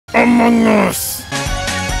Among Us!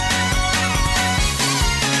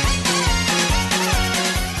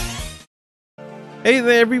 Hey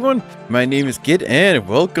there everyone, my name is Kitt and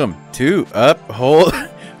welcome to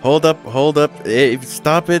hold up,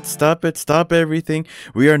 stop everything.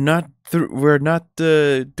 We're not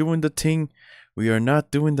doing the thing. We are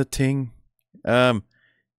not doing the thing.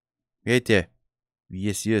 Right there.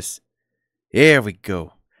 Yes. There we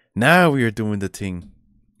go. Now we are doing the thing.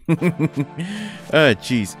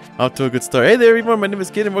 Jeez. Off to a good start. Hey there everyone, my name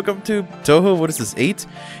is Kitt and welcome to Touhou. What is this, 8?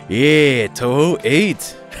 Yeah, Touhou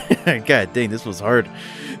 8. God dang, this was hard.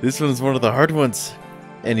 This one's one of the hard ones.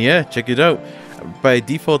 And yeah, check it out. By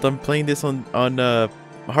default, I'm playing this on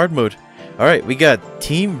hard mode. Alright, we got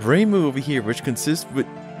Team Reimu over here, which consists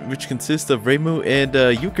of Reimu and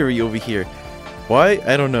Yukari over here. Why?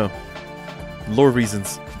 I don't know. Lore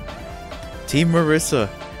reasons. Team Marissa,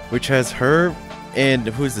 which has her and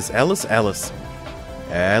who is this? Alice?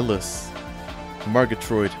 Alice.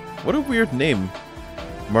 Margatroyd. What a weird name.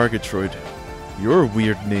 Margatroyd. Your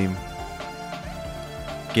weird name.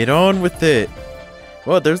 Get on with it.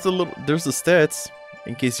 Well, there's the stats,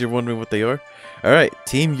 in case you're wondering what they are. Alright,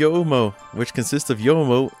 Team Yomo, which consists of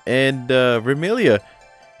Yomo and Remelia.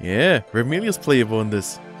 Yeah, Remelia's playable in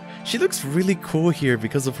this. She looks really cool here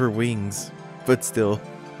because of her wings. But still.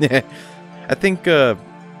 I think no,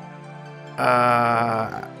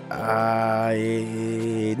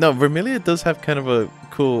 Remelia does have kind of a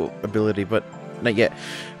cool ability, but not yet.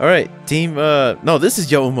 Alright, team, no, this is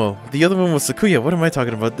Yomo. The other one was Sakuya. What am I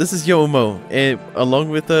talking about? This is Yomo, and along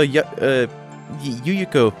with,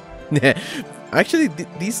 Yuyuko. Actually,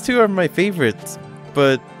 these two are my favorites,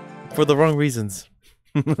 but for the wrong reasons.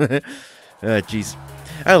 Jeez.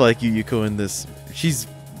 I like Yuyuko in this. She's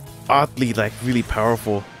oddly, like, really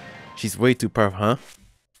powerful. She's way too powerful, huh?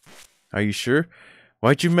 Are you sure?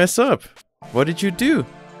 Why'd you mess up? What did you do?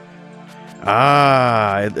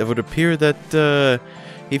 Ah, it would appear that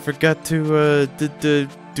he forgot to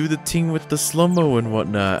do the thing with the slow-mo and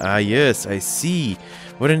whatnot. Ah, yes, I see.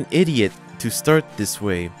 What an idiot to start this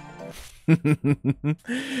way.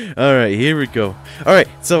 Alright, here we go. Alright,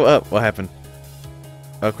 so, what happened?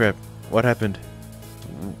 Oh, crap. What happened?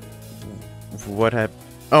 What happened?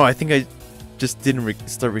 Oh, I think I just didn't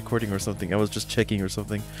start recording or something. I was just checking or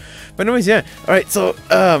something. But anyways, yeah. Alright, so,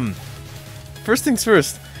 first things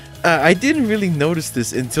first. I didn't really notice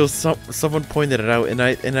this until someone pointed it out, and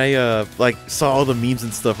I like saw all the memes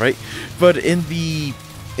and stuff, right? But in the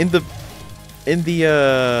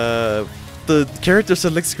character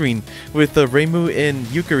select screen with Reimu and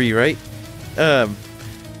Yukari, right?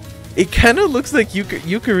 It kind of looks like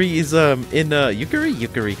Yukari is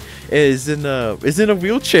Yukari is in a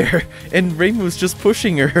wheelchair, and Reimu's just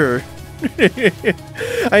pushing her.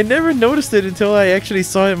 I never noticed it until I actually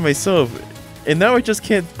saw it myself. And now I just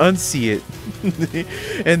can't unsee it.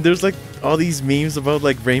 And there's like all these memes about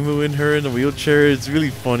like Reimu and her in a wheelchair. It's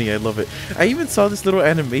really funny. I love it. I even saw this little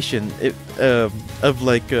animation of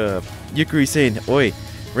like Yukari saying, "Oi,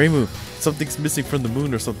 Reimu, something's missing from the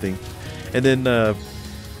moon or something." And then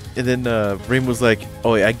Reimu's like,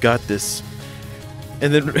 "Oi, I got this."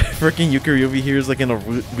 And then freaking Yukari over here is like in a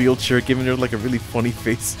wheelchair, giving her like a really funny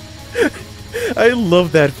face. I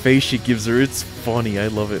love that face she gives her. It's funny. I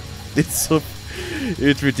love it. It's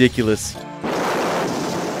ridiculous.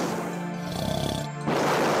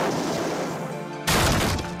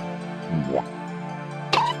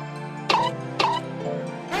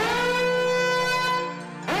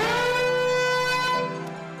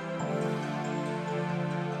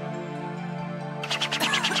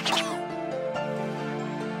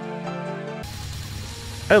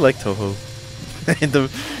 I like Touhou. And the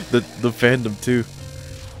fandom too.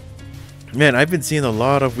 Man, I've been seeing a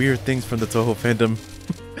lot of weird things from the Touhou fandom.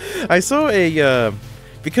 I saw a,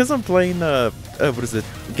 because I'm playing, what is it?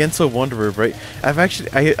 Genso Wanderer, right?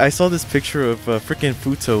 I saw this picture of freaking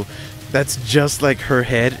Futo that's just like her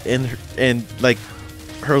head and like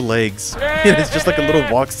her legs. And it's just like a little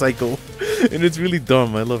walk cycle. And it's really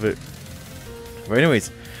dumb. I love it. But anyways,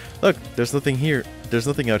 look, there's nothing here. There's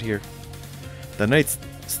nothing out here. The night's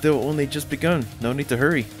still only just begun. No need to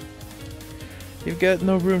hurry. You've got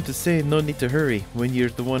no room to say no need to hurry when you're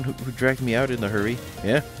the one who dragged me out in a hurry,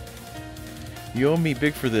 yeah? You owe me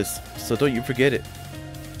big for this, so don't you forget it.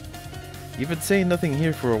 You've been saying nothing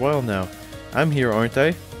here for a while now. I'm here, aren't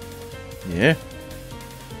I? Yeah.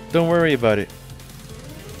 Don't worry about it.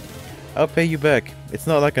 I'll pay you back. It's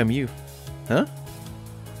not like I'm you. Huh?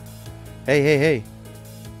 Hey.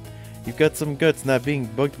 You've got some guts not being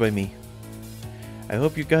bugged by me. I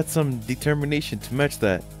hope you got some determination to match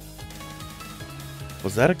that.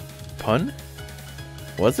 Was that a pun?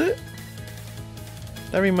 Was it?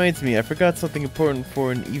 That reminds me, I forgot something important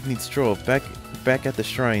for an evening stroll. Back at the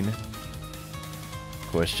shrine.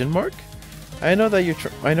 Question mark? I know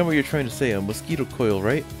that I know what you're trying to say. A mosquito coil,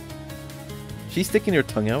 right? She's sticking her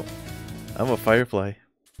tongue out. I'm a firefly.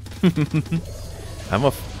 I'm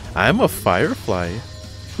a firefly.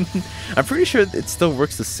 I'm pretty sure it still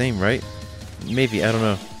works the same, right? Maybe, I don't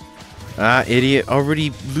know. Ah, idiot.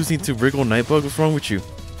 Already losing to Wriggle Nightbug? What's wrong with you?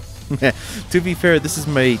 To be fair, this is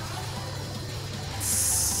my...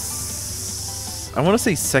 I want to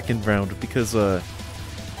say second round because I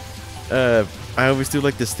always do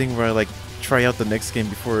like this thing where I like try out the next game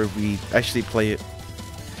before we actually play it.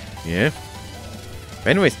 Yeah. But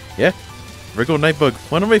anyways, yeah. Wriggle Nightbug,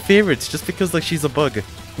 one of my favorites, just because like she's a bug.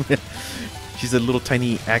 She's a little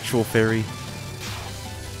tiny actual fairy.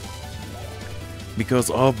 Because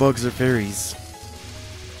all bugs are fairies.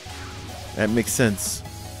 That makes sense.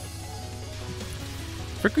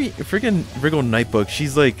 Freaking Wriggle Nightbug,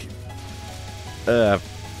 she's like not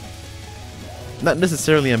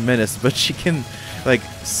necessarily a menace, but she can like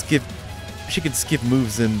skip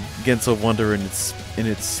moves in Gensou Wonder, and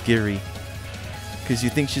it's scary. Cause you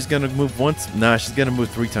think she's gonna move once? Nah, she's gonna move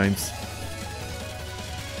 3 times.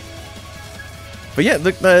 But yeah,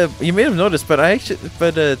 look, you may have noticed, but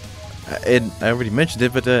and I already mentioned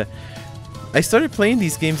it, but I started playing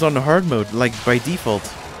these games on the hard mode, like by default.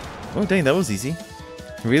 Oh dang, that was easy.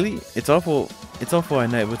 Really? It's awful at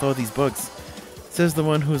night with all these bugs. Says the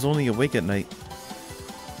one who's only awake at night.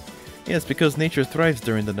 Yeah, it's because nature thrives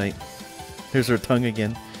during the night. Here's her tongue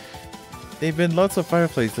again. They've been lots of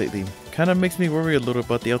fireflies lately. Kinda makes me worry a little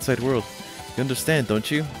about the outside world. You understand,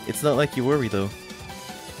 don't you? It's not like you worry though.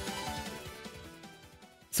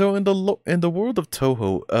 So in the world of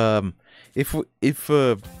Touhou,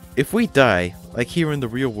 if we die, like here in the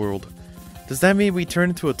real world, does that mean we turn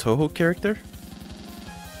into a Touhou character?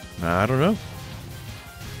 I don't know.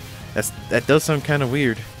 That does sound kind of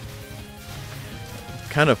weird.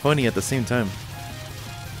 Kind of funny at the same time.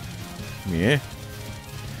 Yeah.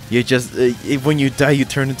 You just when you die, you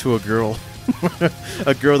turn into a girl.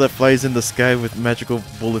 A girl that flies in the sky with magical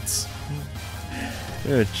bullets.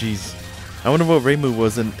 Oh, jeez. I wonder what Reimu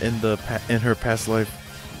was in her past life.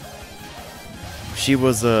 She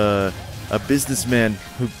was a businessman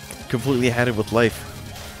who completely had it with life.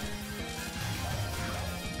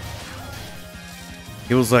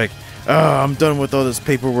 He was like, "Ah, I'm done with all this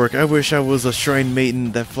paperwork. I wish I was a shrine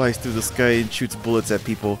maiden that flies through the sky and shoots bullets at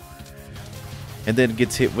people." And then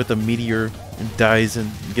gets hit with a meteor and dies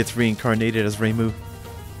and gets reincarnated as Reimu.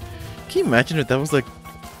 Can you imagine if that was like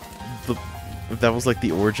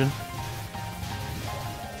the origin?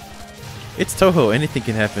 It's Touhou, anything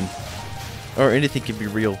can happen. Or anything can be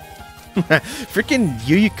real. Freaking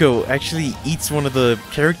Yuyuko actually eats one of the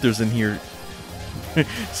characters in here.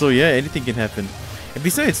 So yeah, anything can happen. And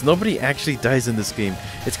besides, nobody actually dies in this game.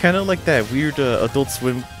 It's kind of like that weird Adult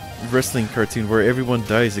Swim wrestling cartoon where everyone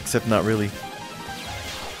dies except not really.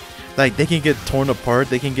 Like, they can get torn apart,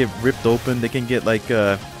 they can get ripped open, they can get like,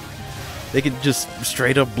 they can just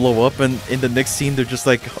straight up blow up, and in the next scene they're just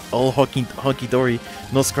like all hunky-dory,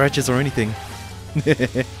 no scratches or anything.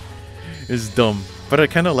 It's dumb. But I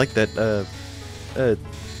kind of like that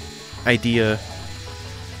idea.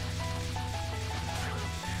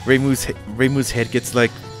 Reimu's head gets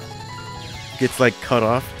like cut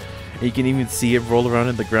off, and you can even see it roll around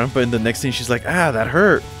in the ground, but in the next scene she's like, "Ah, that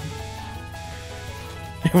hurt."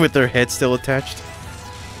 With her head still attached.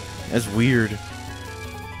 That's weird.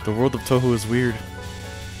 The world of Touhou is weird.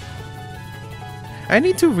 I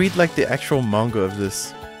need to read like the actual manga of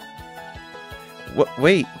this. What?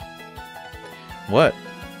 Wait. What?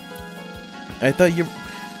 I thought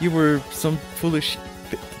you were some foolish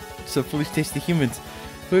tasty humans.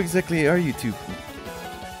 Who exactly are you two?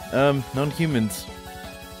 Non-humans.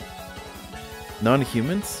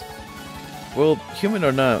 Non-humans? Well, human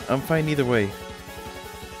or not, I'm fine either way.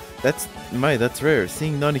 That's rare.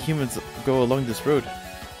 Seeing non-humans go along this road.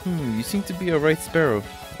 You seem to be a night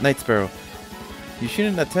sparrow. You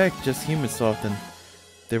shouldn't attack just humans so often.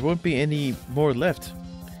 There won't be any more left.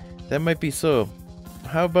 That might be so.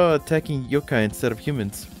 How about attacking yokai instead of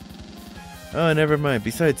humans? Oh, never mind.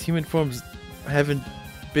 Besides, human forms haven't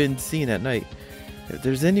been seen at night. If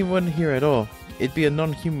there's anyone here at all, it'd be a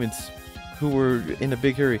non-humans who were in a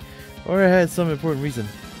big hurry, or had some important reason.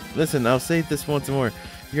 Listen, I'll say this once more.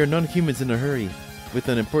 You're non-humans in a hurry, with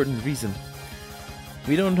an important reason.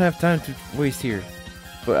 We don't have time to waste here.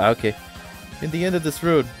 But, okay. In the end of this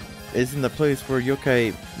road isn't the place where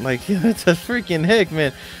yokai, like, it's a freaking heck,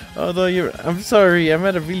 man. Although I'm sorry, I'm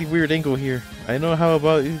at a really weird angle here. I know. How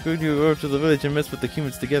about you go over to the village and mess with the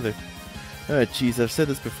humans together? Oh, jeez, I've said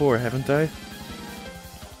this before, haven't I?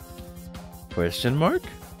 Question mark?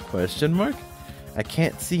 Question mark? I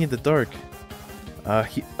can't see in the dark.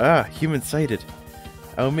 Human sighted.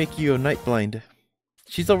 I'll make you a night blind.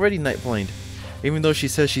 She's already night blind, even though she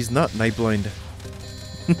says she's not night blind.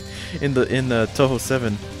 in the Touhou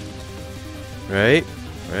 7. Right?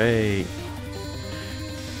 Right.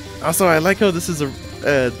 Also, I like how this is a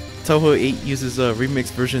Touhou 8 uses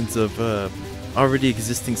remix versions of already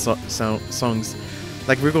existing songs.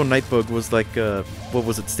 Like Virgo Nightbug was like what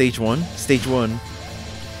was it? Stage 1? Stage 1.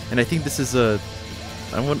 And I think this is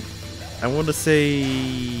I want to say,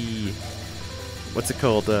 what's it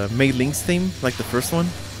called? Mei Ling's theme, like the first one?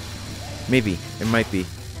 Maybe. It might be.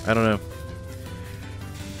 I don't know.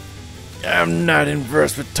 I'm not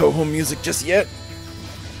versed with Touhou music just yet.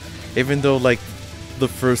 Even though, like, the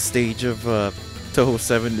first stage of Touhou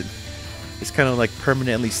 7 is kind of like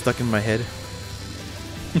permanently stuck in my head.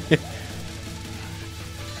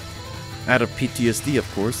 Out of PTSD,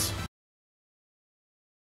 of course.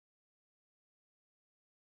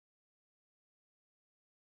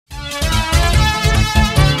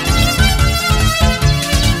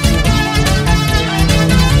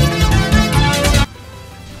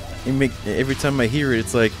 Every time I hear it,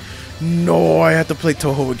 it's like, no, I have to play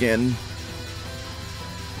Touhou again.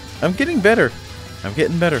 I'm getting better. I'm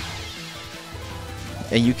getting better.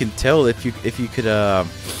 And you can tell if you could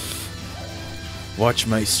watch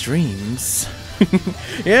my streams.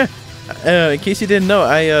 Yeah. In case you didn't know,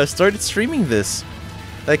 I started streaming this.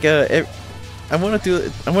 Like I want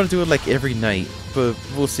to do it like every night, but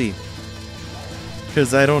we'll see.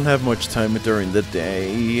 Cause I don't have much time during the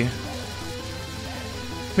day.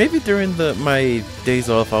 Maybe during my days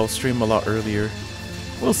off, I'll stream a lot earlier.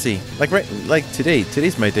 We'll see. Like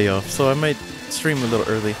today's my day off, so I might stream a little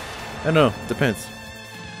early. I don't know, depends.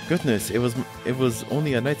 Goodness, it was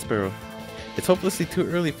only a night sparrow. It's hopelessly too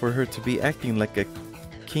early for her to be acting like a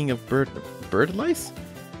king of bird lice?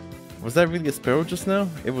 Was that really a sparrow just now?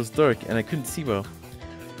 It was dark and I couldn't see well.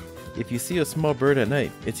 If you see a small bird at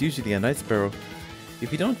night, it's usually a night sparrow.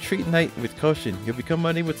 If you don't treat night with caution, you'll become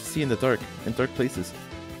unable to see in dark places.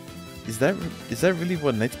 Is that really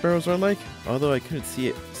what night sparrows are like? Although I couldn't see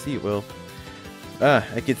it well. Ah,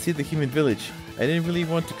 I could see the human village. I didn't really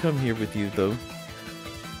want to come here with you though.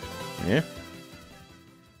 Yeah.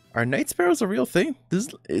 Are night sparrows a real thing? This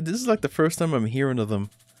is like the first time I'm hearing of them.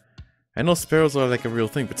 I know sparrows are like a real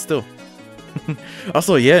thing, but still.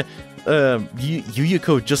 Also, yeah,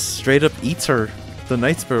 Yuyuko just straight up eats her, the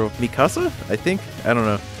night sparrow. Mikasa? I think? I don't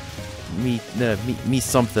know. Me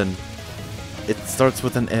something. It starts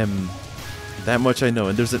with an M. That much I know,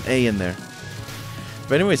 and there's an A in there.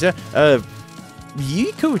 But anyways, yeah,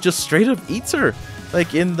 Yuyuko just straight up eats her.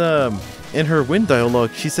 Like in her Wind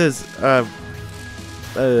dialogue, she says, like,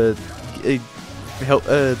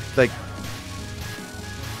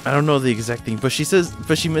 I don't know the exact thing, but she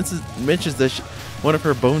mentions that one of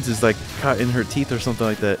her bones is like caught in her teeth or something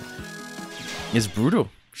like that. It's brutal.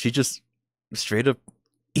 She just straight up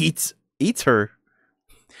eats her.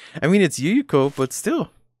 I mean, it's Yuyuko, but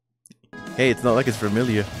still. Hey, it's not like it's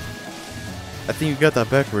familiar. I think you got that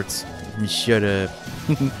backwards. Shut up.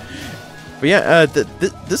 But yeah,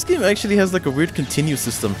 this game actually has like a weird continue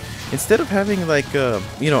system. Instead of having like,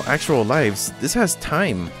 you know, actual lives, this has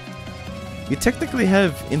time. You technically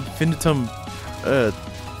have infinitum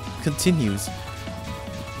continues.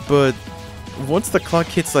 But once the clock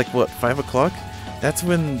hits like, what, 5 o'clock? That's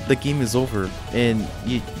when the game is over. And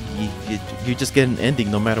you just get an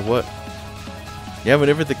ending no matter what. Yeah,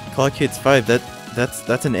 whenever the clock hits 5,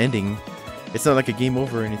 that's an ending. It's not like a game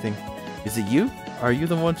over or anything. Is it you? Are you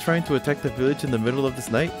the one trying to attack the village in the middle of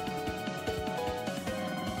this night?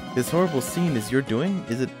 This horrible scene is your doing?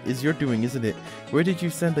 Is your doing, isn't it? Where did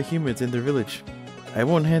you send the humans in their village? I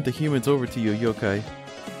won't hand the humans over to you, yokai.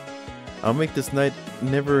 I'll make this night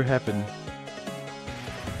never happen.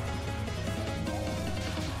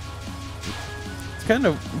 It's kind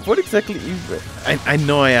of... What exactly... I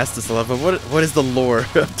know I asked this a lot, but what is the lore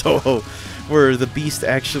of Touhou? Where the beast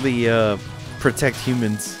actually protect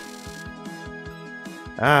humans?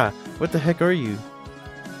 Ah, what the heck are you?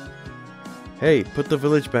 Hey, put the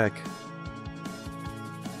village back.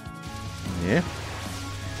 Yeah.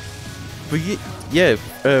 But yeah,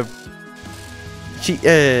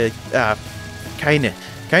 Kaine.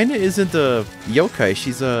 Kaine isn't a yokai.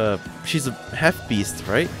 She's a half beast,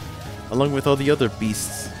 right? Along with all the other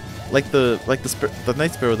beasts, like the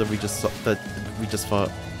night sparrow that we just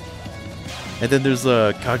fought. And then there's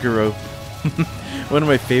Kagero, one of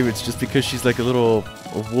my favorites, just because she's like a little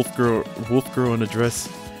wolf girl in a dress.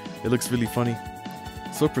 It looks really funny.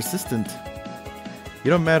 So persistent.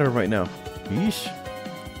 You don't matter right now. Yeesh.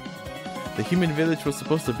 The human village was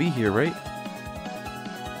supposed to be here, right?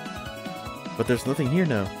 But there's nothing here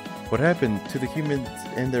now. What happened to the humans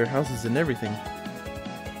and their houses and everything?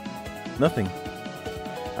 Nothing.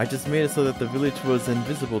 I just made it so that the village was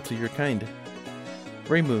invisible to your kind.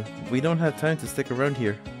 Reimu, we don't have time to stick around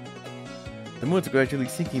here. The moon's gradually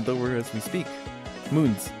sinking lower as we speak.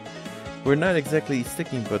 Moons. We're not exactly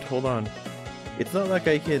sticking, but hold on. It's not like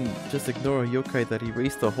I can just ignore a yokai that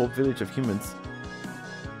erased the whole village of humans.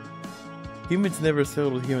 Humans never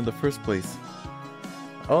settled here in the first place.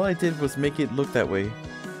 All I did was make it look that way.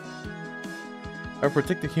 I'll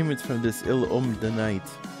protect the humans from this ill-omened night.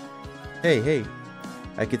 Hey,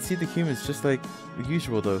 I can see the humans just like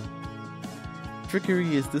usual though.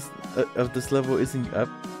 Trickery is of this level isn't up.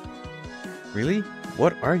 Really?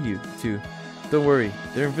 What are you two? Don't worry,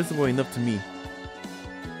 they're invisible enough to me.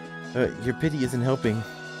 Your pity isn't helping.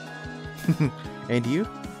 And you?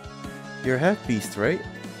 You're a half-beast, right?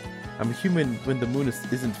 I'm a human when the moon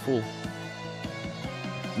isn't full.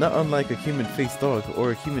 Not unlike a human-faced dog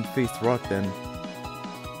or a human-faced rock then.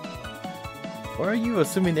 Why are you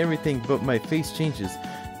assuming everything but my face changes?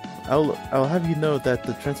 I'll have you know that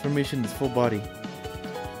the transformation is full body.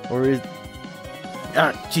 Or is...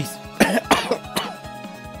 Ah, jeez.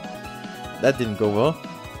 That didn't go well.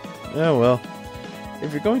 Oh well.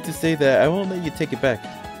 If you're going to say that, I won't let you take it back.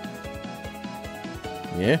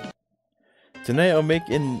 Yeah? Tonight I'll make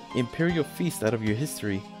an imperial feast out of your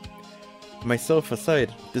history. Myself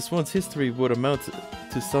aside, this one's history would amount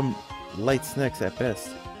to some light snacks at best.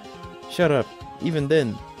 Shut up. Even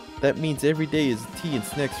then, that means every day is tea and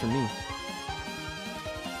snacks for me.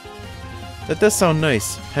 That does sound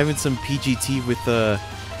nice. Having some PGT with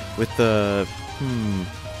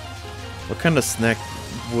what kind of snack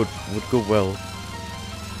would go well?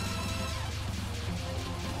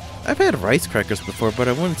 I've had rice crackers before, but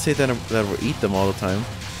I wouldn't say that I would eat them all the time.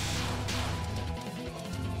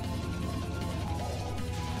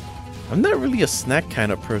 I'm not really a snack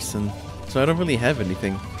kind of person, so I don't really have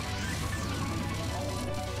anything.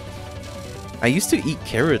 I used to eat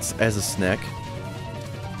carrots as a snack,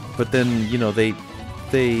 but then, you know, they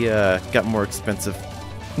got more expensive.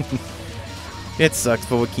 It sucks,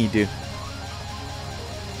 but what can you do?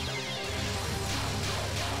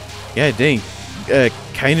 Yeah, dang.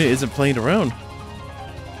 Kinda isn't playing around.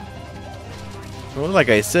 Well, like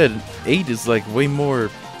I said, 8 is like way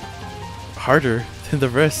more harder than the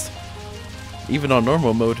rest, even on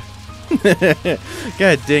normal mode.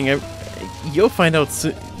 God dang, you'll find out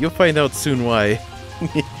soon. You'll find out soon why.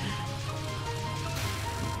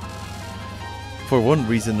 For one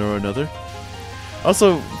reason or another.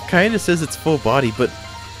 Also, kinda says it's full body, but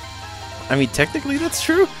I mean, technically that's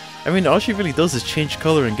true. I mean, all she really does is change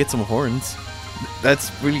color and get some horns.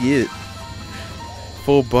 That's really it.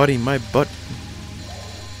 Full body my butt.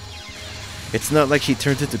 It's not like she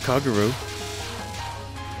turns into Kagero.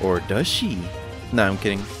 Or does she? Nah, I'm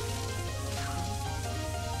kidding.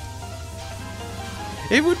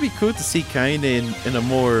 It would be cool to see Kaine in a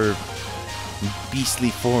more beastly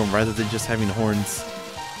form rather than just having horns.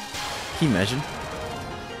 Can you imagine?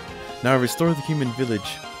 Now restore the human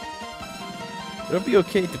village. It'll be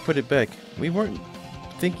okay to put it back. We weren't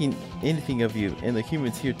thinking anything of you and the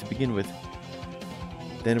humans here to begin with.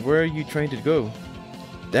 Then where are you trying to go?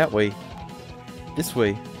 That way. This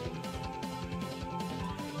way.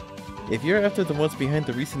 If you're after the ones behind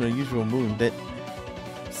the recent unusual moon, that...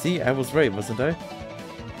 See, I was right, wasn't I?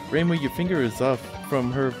 Reimu, your finger is off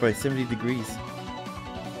from her by 70 degrees.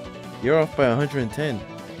 You're off by 110.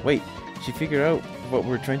 Wait, she figured out what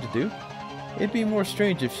we're trying to do? It'd be more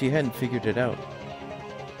strange if she hadn't figured it out.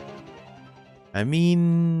 I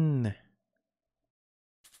mean...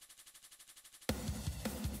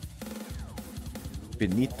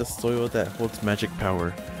 Beneath the soil that holds magic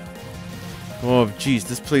power. Oh jeez,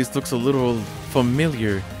 this place looks a little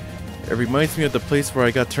familiar. It reminds me of the place where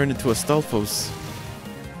I got turned into a Stalfos.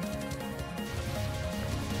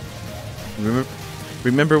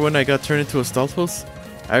 Remember when I got turned into a Stalfos?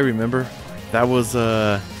 I remember. That was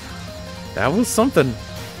something.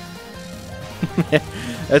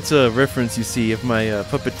 That's a reference you see of my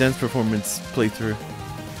puppet dance performance playthrough.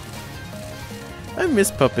 I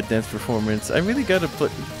miss puppet dance performance. I really gotta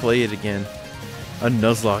play it again. A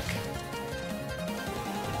Nuzlocke.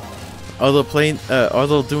 Although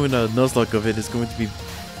doing a Nuzlocke of it is going to be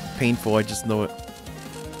painful, I just know it.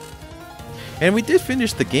 And we did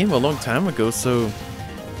finish the game a long time ago, so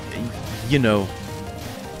you know,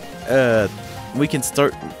 we can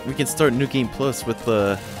start New Game Plus with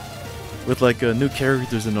like new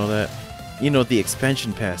characters and all that. You know, the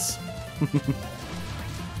expansion pass.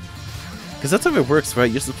 Because that's how it works,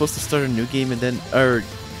 right? You're supposed to start a new game and then, or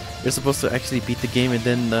you're supposed to actually beat the game and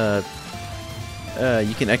then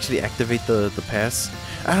you can actually activate the pass.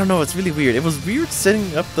 I don't know, it's really weird. It was weird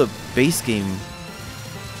setting up the base game.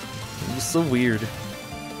 It was so weird.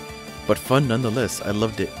 But fun nonetheless. I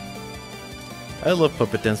loved it. I love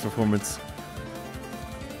puppet dance performance.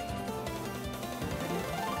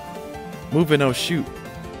 Move and now shoot.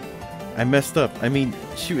 I messed up. I mean,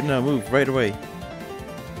 shoot and now move right away.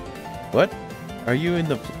 What? Are you in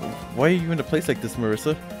the... Why are you in a place like this,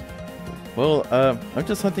 Marissa? Well, I'm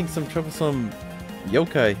just hunting some troublesome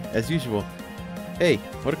yokai, as usual. Hey,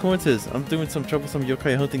 what a coincidence. I'm doing some troublesome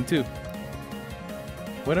yokai hunting too.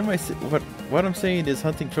 What I'm saying is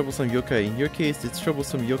hunting troublesome yokai. In your case, it's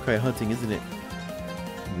troublesome yokai hunting, isn't it?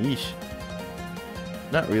 Yeesh.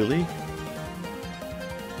 Not really.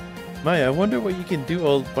 Maya, I wonder what you can do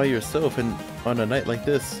all by yourself and on a night like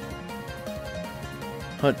this.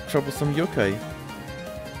 Hunt troublesome yokai.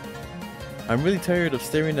 I'm really tired of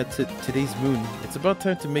staring at today's moon. It's about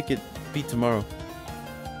time to make it be tomorrow.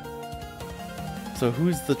 So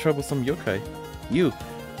who's the troublesome yokai? You.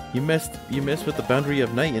 You messed with the boundary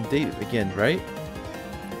of night and day again, right?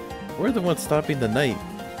 We're the ones stopping the night,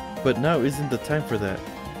 but now isn't the time for that.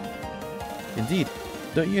 Indeed.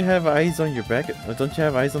 Don't you have eyes on your back? Don't you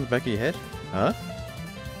have eyes on the back of your head? Huh?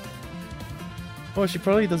 Oh, she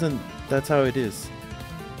probably doesn't. That's how it is.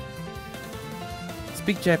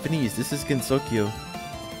 Speak Japanese. This is Gensokyo.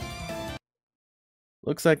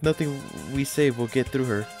 Looks like nothing we say will get through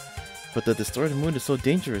her. But the distorted moon is so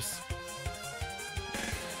dangerous.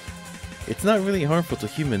 It's not really harmful to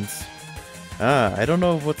humans. Ah, I don't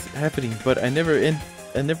know what's happening, but a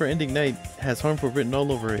never-ending night has harmful written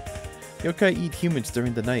all over it. Yokai eat humans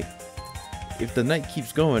during the night. If the night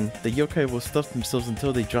keeps going, the yokai will stuff themselves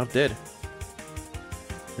until they drop dead.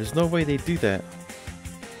 There's no way they do that.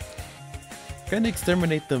 Kinda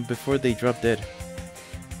exterminate them before they drop dead.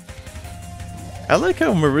 I like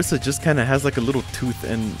how Marissa just kinda has like a little tooth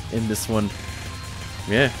in this one.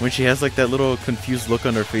 Yeah, when she has like that little confused look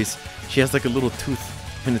on her face, she has like a little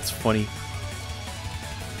tooth, and it's funny.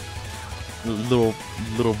 Little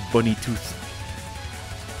bunny tooth.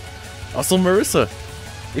 Also, Marissa,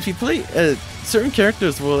 if you play certain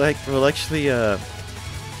characters will actually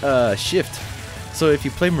shift. So if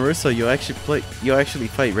you play Marissa, you'll actually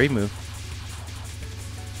fight Reimu.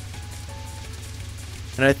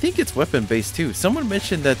 And I think it's weapon based too. Someone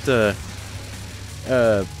mentioned that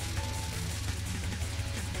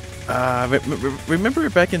remember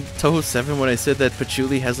back in Touhou 7 when I said that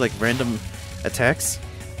Patchouli has like random attacks?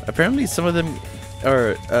 Apparently some of them are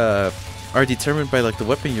determined by like the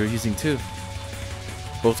weapon you're using too.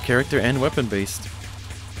 Both character and weapon based.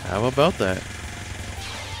 How about that?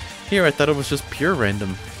 Here I thought it was just pure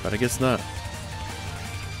random, but I guess not.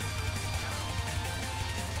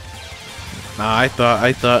 Nah, I thought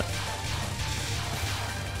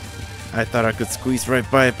I could squeeze right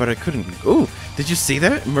by it, but I couldn't. Ooh, did you see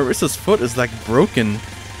that? Marissa's foot is like broken.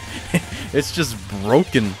 It's just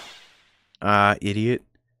broken. Ah, idiot.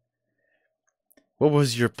 What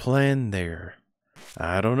was your plan there?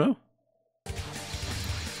 I don't know.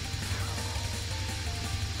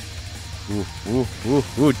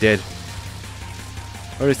 Ooh, dead.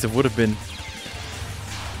 Or at least it would have been.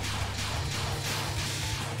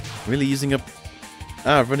 Really using up...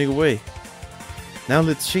 Ah, running away. Now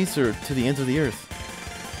let's chase her to the ends of the earth.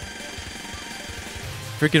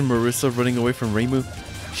 Freaking Marissa running away from Reimu.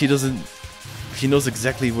 She knows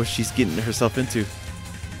exactly what she's getting herself into.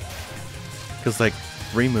 Because, like,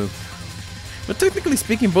 Reimu. But technically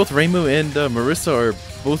speaking, both Reimu and Marissa are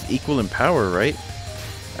both equal in power, right?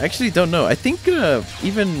 I actually don't know. I think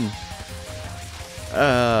even...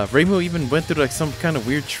 Reimu even went through, like, some kind of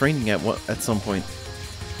weird training at some point.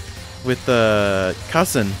 With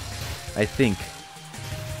Kasen, I think.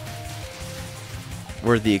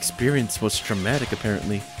 Where the experience was traumatic,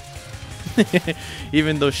 apparently.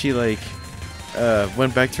 Even though she, like,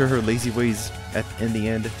 went back to her lazy ways in the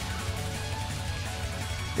end.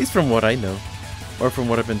 At least from what I know. Or from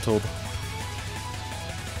what I've been told.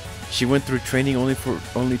 She went through training only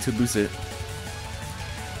to lose it.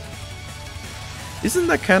 Isn't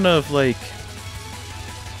that kind of, like...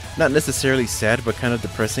 not necessarily sad, but kind of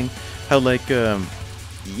depressing? How, like,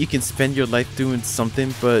 you can spend your life doing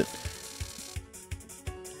something, but...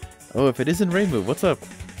 Oh, if it isn't Reimu, what's up?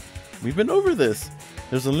 We've been over this.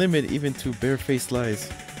 There's a limit even to barefaced lies.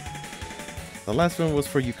 The last one was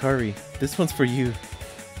for Yukari. This one's for you.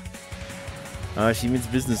 She means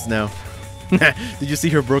business now. Did you see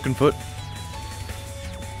her broken foot?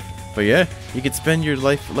 But yeah, you could spend your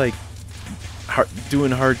life, like,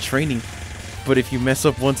 doing hard training. But if you mess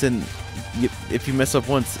up once, then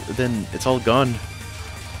it's all gone.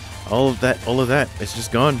 All of that, it's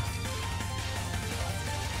just gone.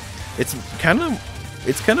 It's kind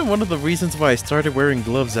of one of the reasons why I started wearing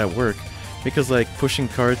gloves at work, because like pushing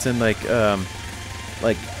carts and like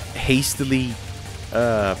hastily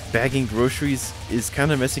bagging groceries is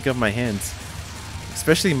kind of messing up my hands,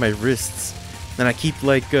 especially my wrists, and I keep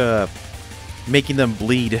like making them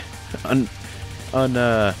bleed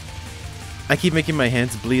I keep making my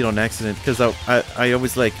hands bleed on accident because I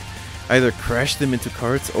always like either crash them into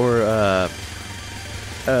carts or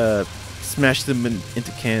smash them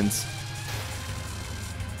into cans.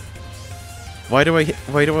 Why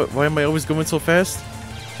am I always going so fast?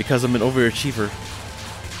 Because I'm an overachiever.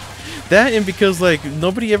 That, and because like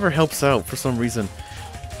nobody ever helps out for some reason.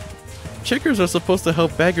 Checkers are supposed to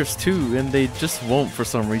help baggers too, and they just won't for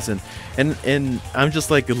some reason. And I'm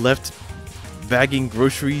just like left bagging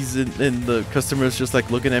groceries, and the customers just like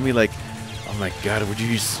looking at me like, oh my god, would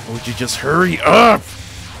you just hurry up?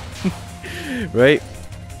 Right?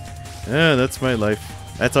 Yeah, that's my life.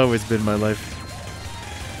 That's always been my life.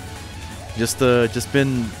 Just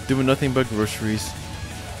been doing nothing but groceries.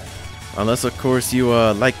 Unless of course you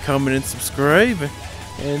like, comment, and subscribe,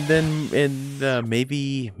 and then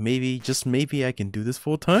maybe just maybe I can do this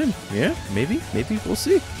full time. Yeah, maybe we'll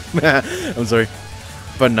see. I'm sorry,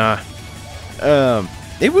 but nah.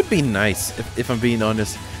 It would be nice if I'm being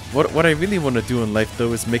honest. What I really want to do in life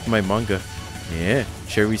though is make my manga. Yeah,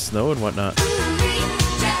 Cherry Snow and whatnot.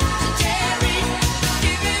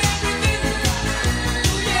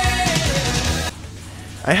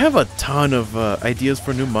 I have a ton of ideas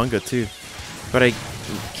for new manga too, but I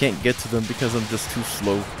can't get to them because I'm just too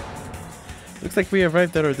slow. Looks like we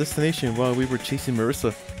arrived at our destination while we were chasing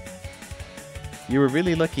Marissa. You were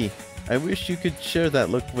really lucky. I wish you could share that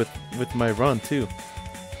look with my Ron too.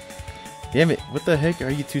 Damn it, what the heck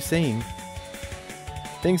are you two saying?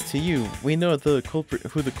 Thanks to you, we know who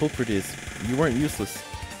the culprit is. You weren't useless.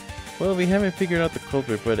 Well, we haven't figured out the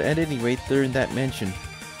culprit, but at any rate, they're in that mansion.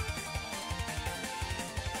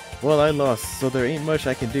 Well, I lost, so there ain't much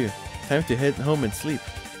I can do. Time to head home and sleep.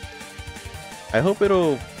 I hope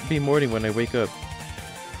it'll be morning when I wake up.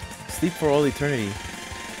 Sleep for all eternity.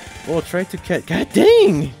 Well, try to catch. God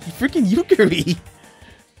dang! You freaking yukari!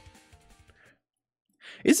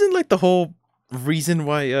 Isn't like the whole reason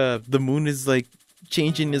why the moon is like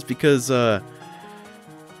changing is because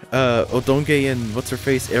Odonge and what's her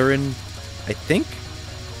face, Eren, I think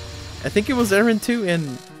it was Eren too,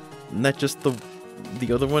 and not just the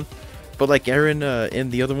other one, but like Eren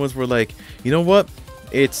and the other ones were like, you know what,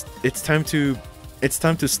 it's time to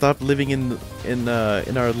stop living in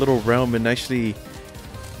our little realm and actually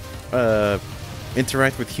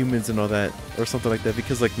interact with humans and all that, or something like that,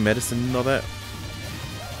 because like medicine and all that.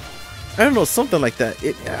 I don't know, something like that.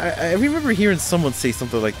 I remember hearing someone say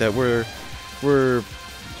something like that, where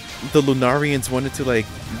the Lunarians wanted to like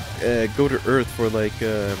go to Earth for like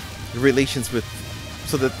relations with,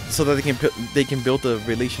 so that they can build a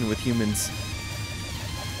relation with humans,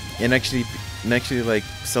 and actually like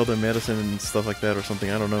sell their medicine and stuff like that or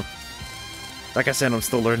something. I don't know. Like I said, I'm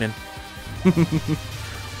still learning.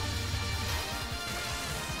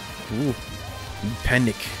 Ooh,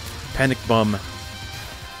 panic bomb.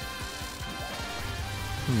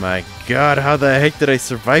 My god, how the heck did I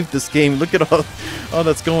survive this game? Look at all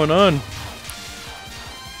that's going on.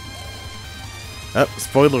 Oh,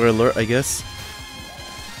 spoiler alert, I guess.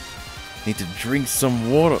 Need to drink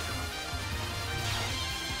some water.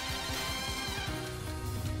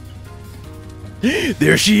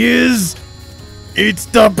 There she is! It's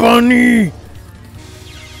the bunny!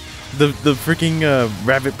 The freaking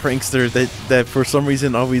rabbit prankster that for some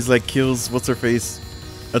reason always like kills what's her face,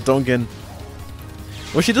 a Dongen.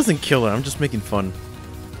 Well, she doesn't kill her. I'm just making fun.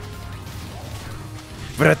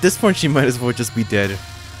 But at this point, she might as well just be dead.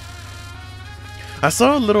 I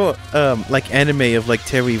saw a little like anime of like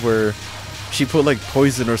Terry where she put like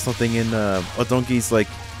poison or something in Odongi's, like,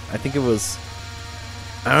 I think it was,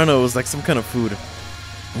 I don't know, it was like some kind of food,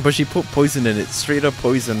 but she put poison in it, straight up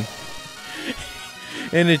poison.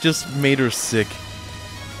 And it just made her sick.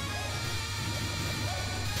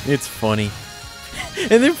 It's funny.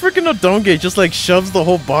 And then freaking Odonge just like shoves the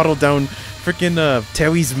whole bottle down freaking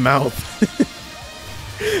Terry's mouth.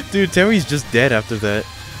 Dude, Terry's just dead after that.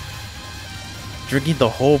 Drinking the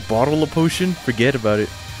whole bottle of potion? Forget about it.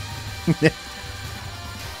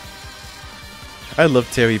 I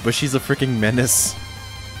love Terry, but she's a freaking menace.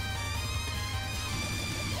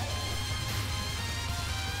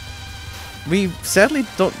 We sadly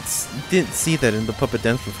didn't see that in the puppet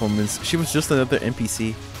dance performance. She was just another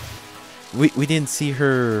NPC. We didn't see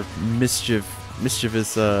her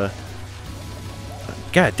mischievous God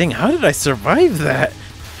dang, how did I survive that?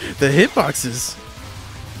 The hitboxes.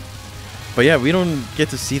 But yeah, we don't get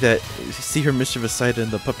to see her mischievous side in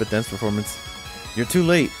the puppet dance performance. You're too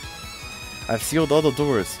late. I've sealed all the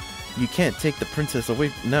doors. You can't take the princess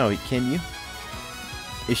away now, can you?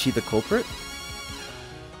 Is she the culprit?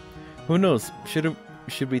 Who knows? Should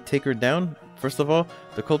we take her down? First of all,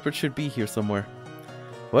 the culprit should be here somewhere.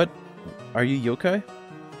 What? Are you yokai?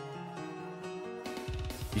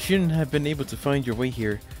 You shouldn't have been able to find your way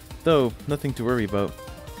here, though nothing to worry about.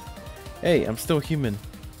 Hey, I'm still human.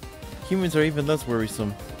 Humans are even less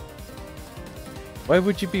worrisome. Why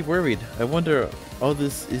would you be worried? I wonder all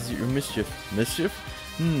this is your mischief. Mischief?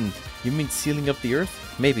 You mean sealing up the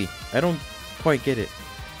earth? Maybe. I don't quite get it.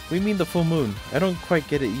 We mean the full moon. I don't quite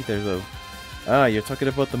get it either though. Ah, you're talking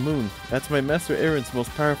about the moon. That's my Master Aaron's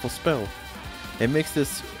most powerful spell. It makes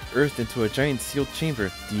this earth into a giant sealed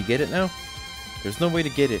chamber. Do you get it now? There's no way to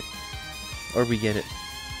get it. Or we get it.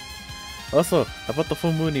 Also, about the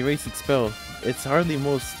full moon erasing spell. It's hardly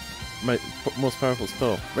my most powerful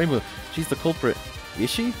spell. Rainbow, she's the culprit. Is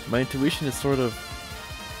she? My intuition is sort of...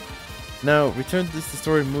 Now, return this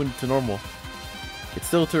distorted moon to normal. It's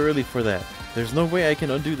still too early for that. There's no way I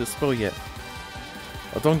can undo the spell yet.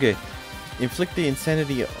 Odonge, inflict the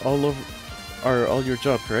insanity all your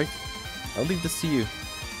job, correct? I'll leave this to you.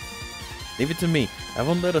 Leave it to me. I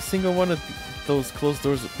won't let a single one of those closed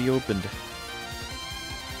doors be opened.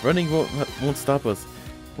 Running won't stop us.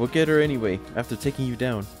 We'll get her anyway, after taking you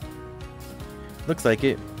down. Looks like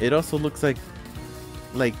it. It also looks like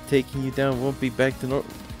taking you down won't be back to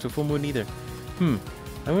full moon either.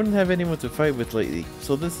 I wouldn't have anyone to fight with lately,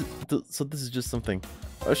 so this is just something.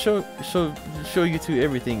 I'll show you two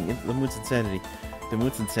everything in the moon's insanity. The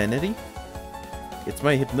moon's insanity? It's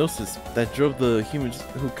my hypnosis that drove the humans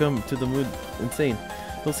who come to the moon insane.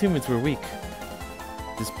 Those humans were weak.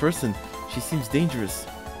 This person, she seems dangerous.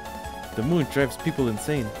 The moon drives people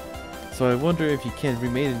insane. So I wonder if you can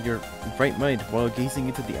remain in your right mind while gazing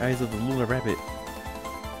into the eyes of the lunar rabbit.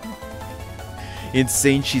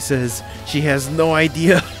 Insane, she says. She has no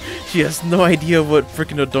idea. She has no idea what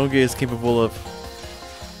frickin' Odonge is capable of.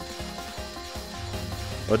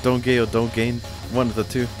 Odonge, Odongain, one of the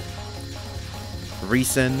two.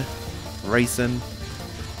 Raisin,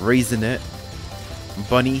 Raisinette,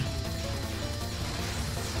 Bunny.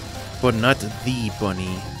 But not the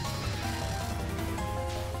bunny.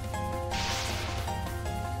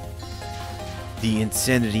 The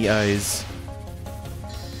insanity eyes.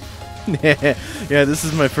 Yeah, this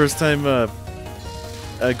is my first time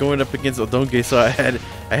going up against Odonge, so I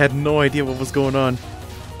had no idea what was going on.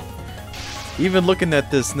 Even looking at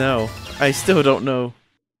this now, I still don't know.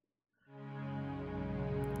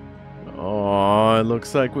 Oh, it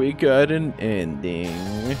looks like we got an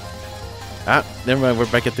ending. Ah, never mind,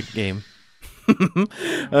 we're back at the game.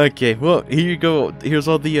 Okay, well, here you go. Here's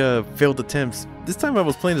all the failed attempts. This time I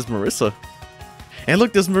was playing as Marissa. And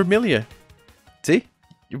look, there's Mermilia. See?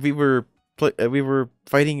 We were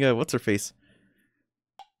fighting what's her face?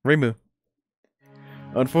 Reimu.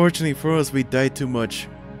 Unfortunately for us, we died too much.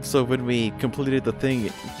 So when we completed the thing,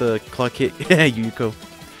 the clock hit Yuko.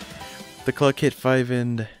 The clock hit 5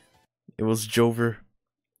 and it was Jover.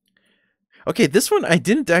 Okay, this one I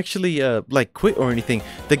didn't actually like quit or anything.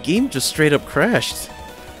 The game just straight up crashed.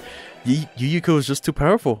 Yuko is just too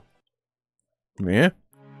powerful. Yeah.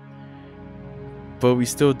 But we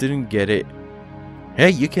still didn't get it. Hey,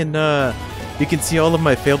 you can see all of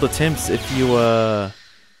my failed attempts if you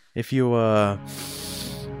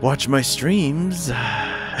watch my streams.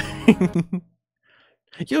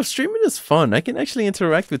 Yo, streaming is fun. I can actually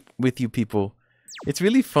interact with you people. It's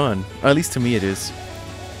really fun. Or at least to me it is.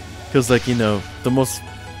 Cause like, you know,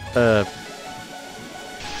 the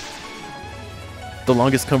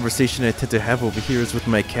longest conversation I tend to have over here is with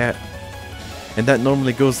my cat. And that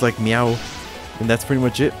normally goes like meow. And that's pretty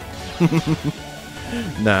much it.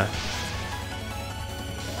 Nah.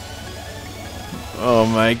 Oh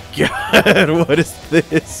my god, what is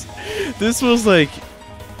this? This was like...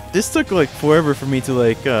 This took like forever for me to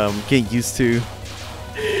like get used to.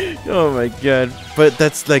 Oh my god. But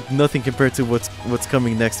that's like nothing compared to what's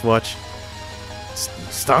coming next, watch.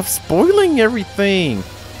 Stop spoiling everything!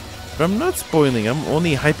 But I'm not spoiling, I'm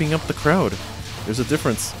only hyping up the crowd. There's a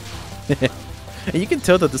difference. And you can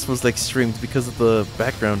tell that this was like streamed because of the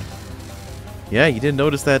background. Yeah, you didn't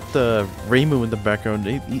notice that Reimu in the background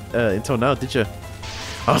until now, did you?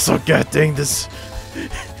 Also, god dang this.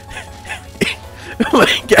 Oh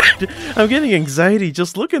my god, I'm getting anxiety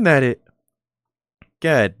just looking at it.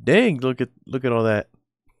 God dang, look at all that.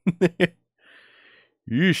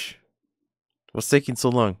 Yeesh. What's taking so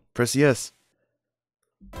long? Press yes.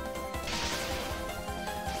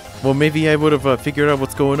 Well, maybe I would have figured out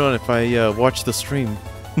what's going on if I watched the stream.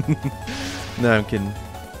 Nah, I'm kidding.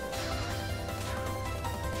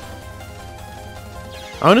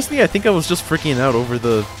 Honestly, I think I was just freaking out over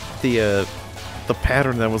the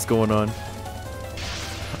pattern that was going on.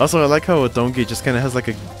 Also, I like how a donkey just kind of has like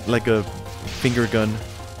a finger gun.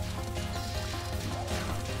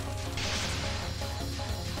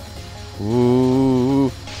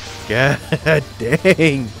 Ooh, god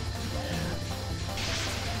dang!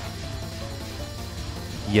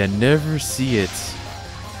 You never see it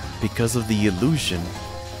because of the illusion.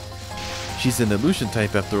 She's an illusion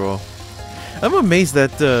type after all. I'm amazed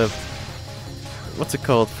that what's it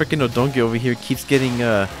called? Freaking Odongi over here keeps getting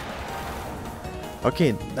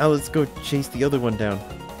Okay, now let's go chase the other one down.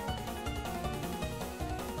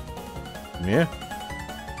 Yeah.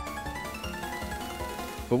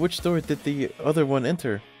 But which door did the other one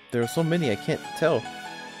enter? There are so many I can't tell.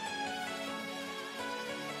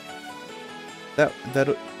 That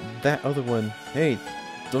other one. Hey,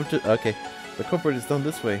 don't just okay. The culprit is down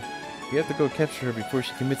this way. You have to go capture her before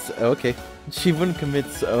she commits. Okay, she wouldn't commit.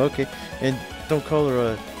 Okay, and don't call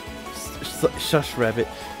her a shush rabbit.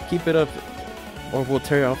 Keep it up, or we'll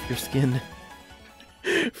tear off your skin.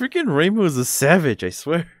 Freaking Rainbow is a savage, I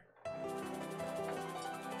swear.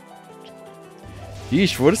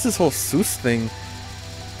 Yeesh, what is this whole Seuss thing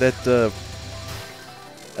that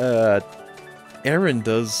Aaron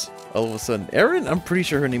does all of a sudden? Aaron? I'm pretty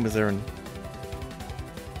sure her name is Aaron.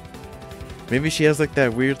 Maybe she has like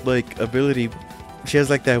that weird like ability. She has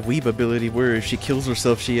like that weeb ability where if she kills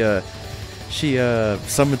herself, she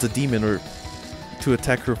summons a demon or to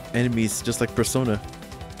attack her enemies, just like Persona.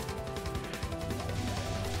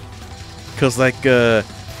 Cause like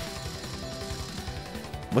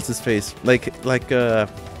what's his face? Like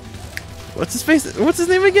what's his face? What's his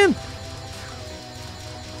name again?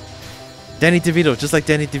 Danny DeVito, just like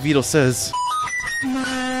Danny DeVito says.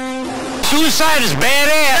 Suicide is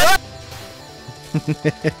badass.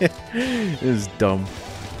 It is dumb.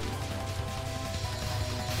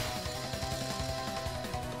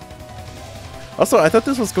 Also, I thought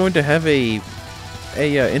this was going to have a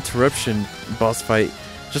interruption boss fight,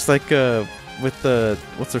 just like with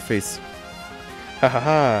what's her face? Ha ha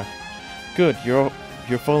ha! Good, you're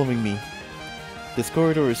following me. This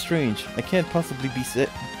corridor is strange. I can't possibly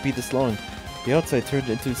be this long. The outside turned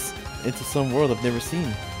into some world I've never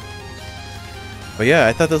seen. But yeah,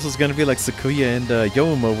 I thought this was gonna be like Sakuya and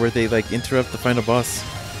Youma, where they like interrupt the final boss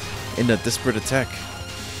in a desperate attack.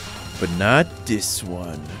 But not this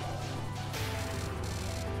one.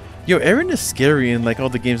 Yo, Erin is scary in like all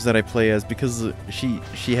the games that I play as because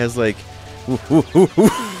she has like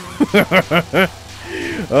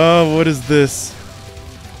oh, what is this?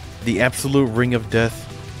 The absolute ring of death.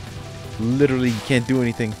 Literally, you can't do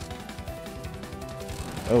anything.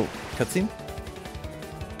 Oh, cutscene?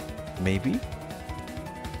 Maybe?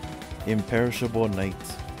 Imperishable night.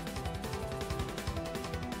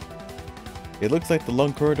 It looks like the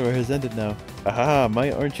long corridor has ended now. Aha,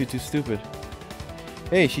 aren't you too stupid?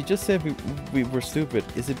 Hey, she just said we were stupid.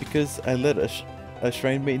 Is it because I let a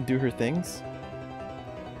shrine maiden do her things?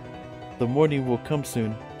 The morning will come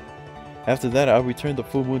soon. After that, I'll return the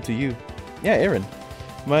full moon to you. Yeah, Aaron.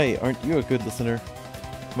 Aren't you a good listener?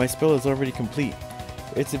 My spell is already complete.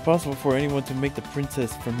 It's impossible for anyone to make the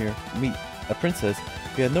princess from here. Meet a princess.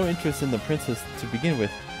 We had no interest in the princess to begin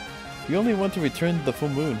with. We only want to return the full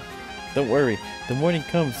moon. Don't worry. The morning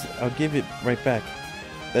comes, I'll give it right back.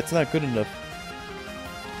 That's not good enough.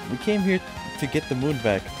 We came here to get the moon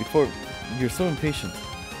back before you're so impatient.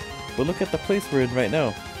 But look at the place we're in right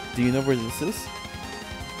now. Do you know where this is?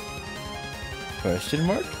 Question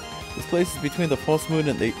mark? This place is between the false moon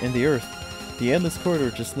and the earth. The endless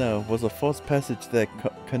corridor just now was a false passage that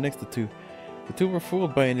connects the two. The two were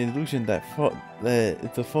fooled by an illusion that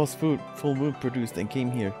the false full moon produced and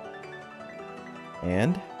came here.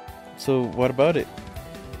 And? So what about it?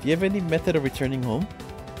 Do you have any method of returning home?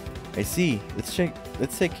 I see. Let's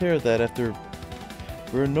take care of that after.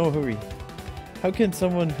 We're in no hurry. How can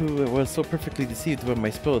someone who was so perfectly deceived by my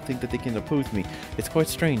spell think that they can oppose me? It's quite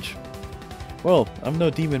strange. Well, I'm no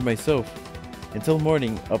demon myself. Until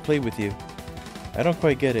morning, I'll play with you. I don't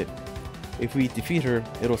quite get it. If we defeat her,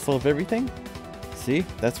 it'll solve everything? See?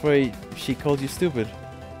 That's why she called you stupid.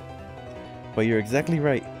 But you're exactly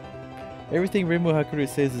right. Everything Reimu Hakurei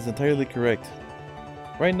says is entirely correct.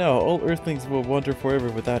 Right now, all Earthlings will wander forever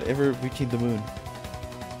without ever reaching the moon.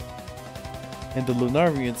 And the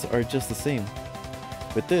Lunarians are just the same.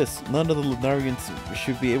 With this, none of the Lunarians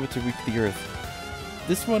should be able to reach the Earth.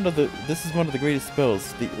 This is one of the greatest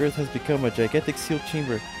spells. The Earth has become a gigantic sealed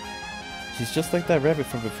chamber. She's just like that rabbit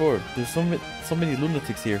from before. There's so many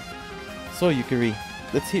lunatics here. So, Yukari,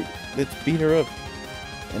 let's beat her up.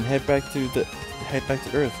 and head back to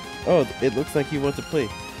Earth. Oh, it looks like you want to play.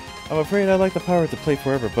 I'm afraid I lack the power to play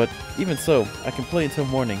forever, but even so, I can play until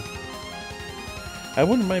morning. I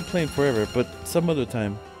wouldn't mind playing forever, but some other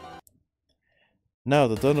time. Now,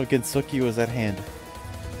 the Dono Gensokyo is at hand.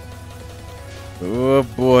 Oh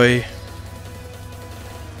boy.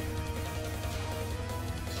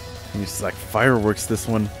 It's like fireworks, this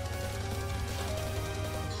one.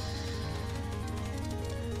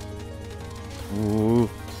 Ooh.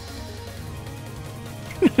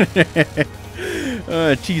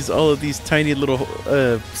 Geez, all of these tiny little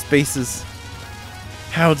spaces.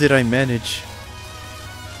 How did I manage?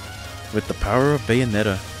 With the power of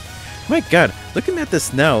Bayonetta. My god, looking at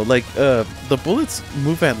this now, like, the bullets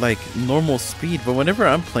move at, like, normal speed, but whenever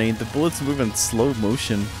I'm playing, the bullets move in slow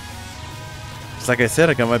motion. It's like I said,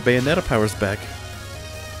 I got my Bayonetta powers back.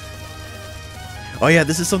 Oh yeah,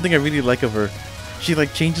 this is something I really like of her. She,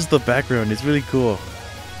 like, changes the background. It's really cool.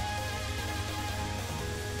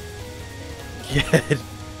 Yeah.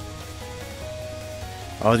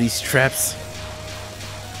 All these traps.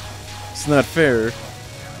 It's not fair.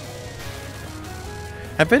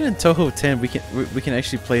 I bet in Touhou 10 we can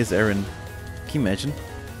actually play as Eren. Can you imagine?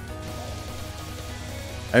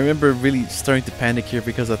 I remember really starting to panic here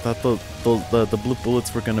because I thought the blue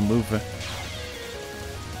bullets were gonna move.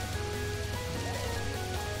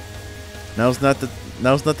 Now's not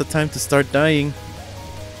the time to start dying.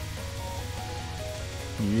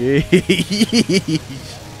 Yay!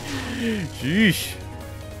 Sheesh.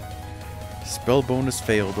 Spell bonus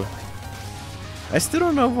failed. I still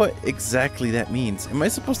don't know what exactly that means. Am I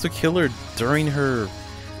supposed to kill her during her,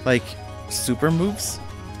 like, super moves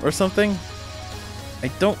or something? I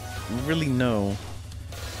don't really know.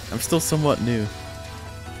 I'm still somewhat new.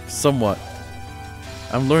 Somewhat.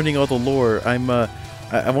 I'm learning all the lore. I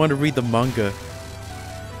want to read the manga.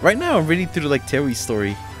 Right now I'm reading through, like, Terry's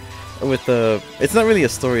story. With, it's not really a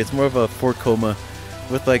story, it's more of a 4 coma.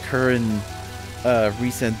 With, like, her and,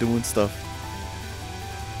 Risen doing stuff.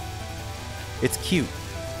 It's cute.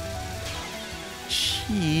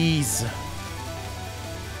 Jeez.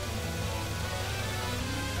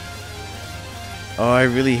 Oh, I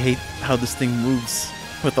really hate how this thing moves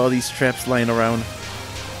with all these traps lying around.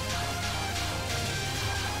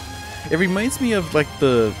 It reminds me of, like,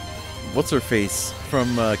 the what's-her-face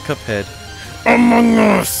from Cuphead. Among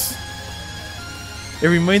Us. It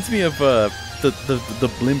reminds me of the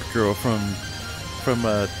blimp girl from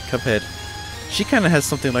Cuphead. She kind of has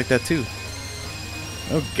something like that too.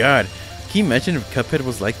 Oh god, can you imagine if Cuphead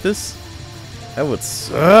was like this? That would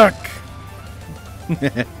suck.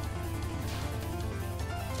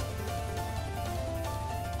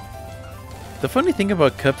 The funny thing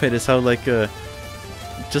about Cuphead is how, like,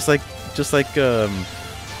 just like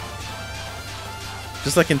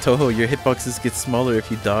in Touhou, your hitboxes get smaller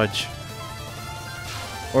if you dodge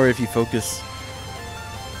or if you focus.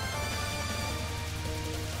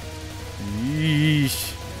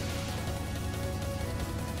 Yeesh.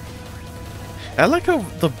 I like how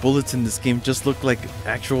the bullets in this game just look like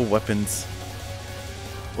actual weapons.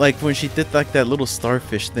 Like when she did, like, that little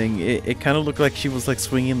starfish thing, it kind of looked like she was, like,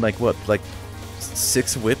 swinging, like, what, like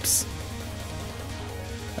 6 whips?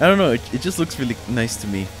 I don't know, it just looks really nice to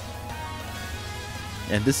me.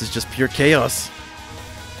 And this is just pure chaos.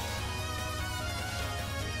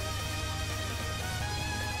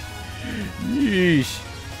 Yeesh.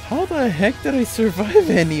 How the heck did I survive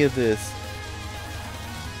any of this?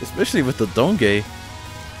 Especially with the Donge.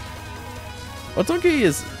 Well, Donge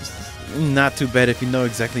is not too bad if you know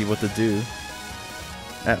exactly what to do.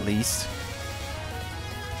 At least.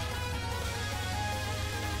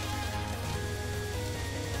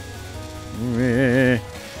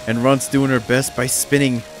 And Ron's doing her best by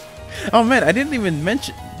spinning. Oh man, I didn't even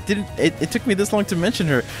mention... It took me this long to mention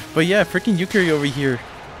her. But yeah, freaking Yukari over here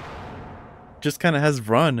just kind of has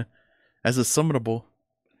Ron as a summonable.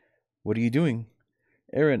 What are you doing?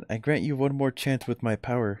 Eren, I grant you one more chance with my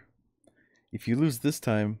power. If you lose this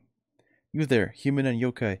time, you there, human and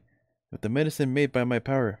yokai, with the medicine made by my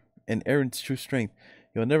power, and Eren's true strength,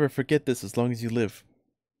 you'll never forget this as long as you live.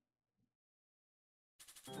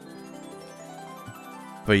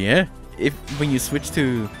 But yeah, when you switch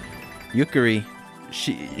to Yukari,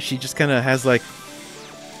 she just kind of has, like,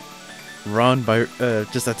 Ron by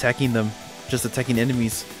just attacking them, just attacking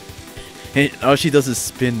enemies, and all she does is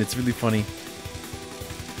spin. It's really funny.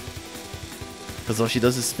 Because all she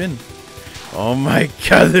does is spin. Oh my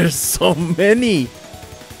god, there's so many!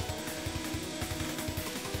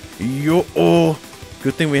 Yo, oh!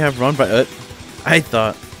 Good thing we have Ron by... I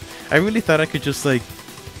really thought I could just, like,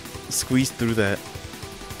 squeeze through that.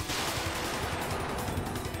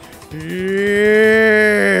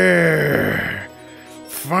 Yeah!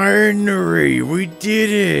 Finally, we did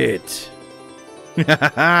it!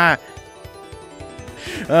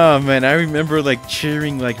 Oh man, I remember like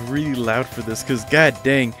cheering like really loud for this, cause god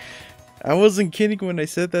dang, I wasn't kidding when I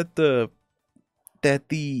said that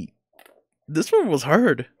this one was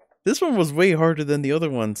hard. This one was way harder than the other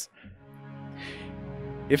ones.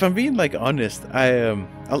 If I'm being like honest, when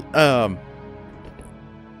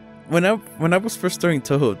I was first starting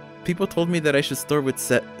Touhou, people told me that I should start with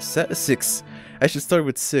set 6. I should start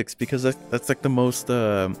with 6 because that's like the most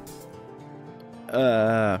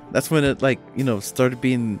that's when it, like, you know, started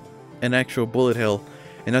being an actual bullet hell,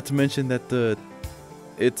 and not to mention that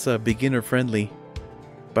it's beginner friendly.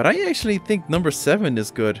 But I actually think number 7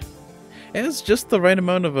 is good. It has just the right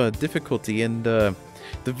amount of difficulty, and the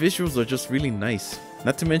visuals are just really nice.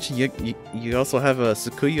 Not to mention you also have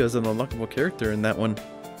Sakuya as an unlockable character in that one.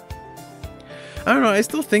 I don't know, I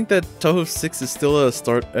still think that Touhou 6 is still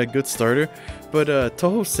a good starter, but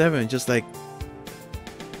Touhou 7 just like,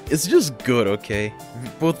 it's just good, okay?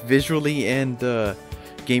 Both visually and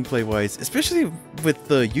gameplay wise, especially with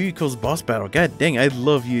Yuyuko's boss battle. God dang, I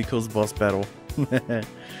love Yuyuko's boss battle. But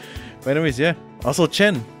anyways, yeah. Also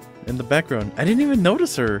Chen in the background. I didn't even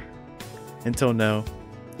notice her until now.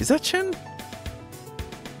 Is that Chen?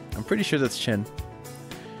 I'm pretty sure that's Chen.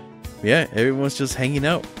 Yeah, everyone's just hanging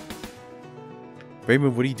out.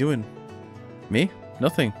 Raymond, what are you doing? Me?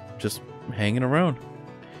 Nothing. Just hanging around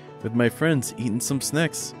with my friends, eating some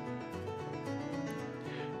snacks.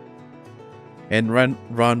 And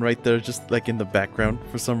Ron right there, just like in the background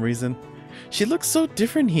for some reason. She looks so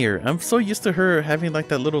different here. I'm so used to her having like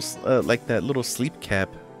that little sleep cap,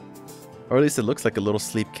 or at least it looks like a little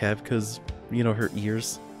sleep cap because, you know, her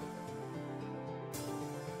ears.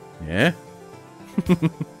 Yeah.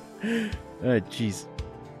 Jeez.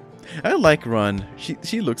 I like Ron.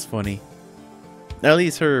 She looks funny. At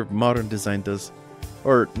least her modern design does,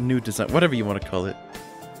 or new design, whatever you want to call it.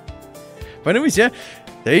 But anyways, yeah.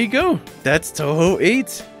 There you go. That's Touhou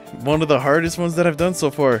 8. One of the hardest ones that I've done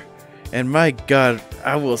so far. And my god,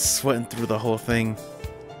 I was sweating through the whole thing.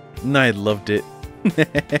 And I loved it.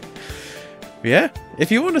 Yeah,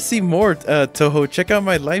 if you want to see more Touhou, check out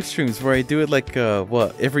my live streams where I do it like,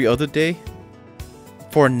 every other day?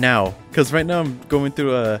 For now. Because right now I'm going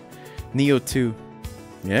through Neo 2.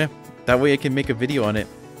 Yeah, that way I can make a video on it.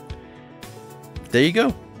 There you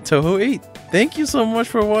go. Touhou 8. Thank you so much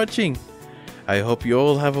for watching. I hope you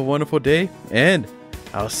all have a wonderful day, and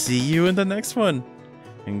I'll see you in the next one.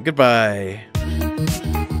 And goodbye.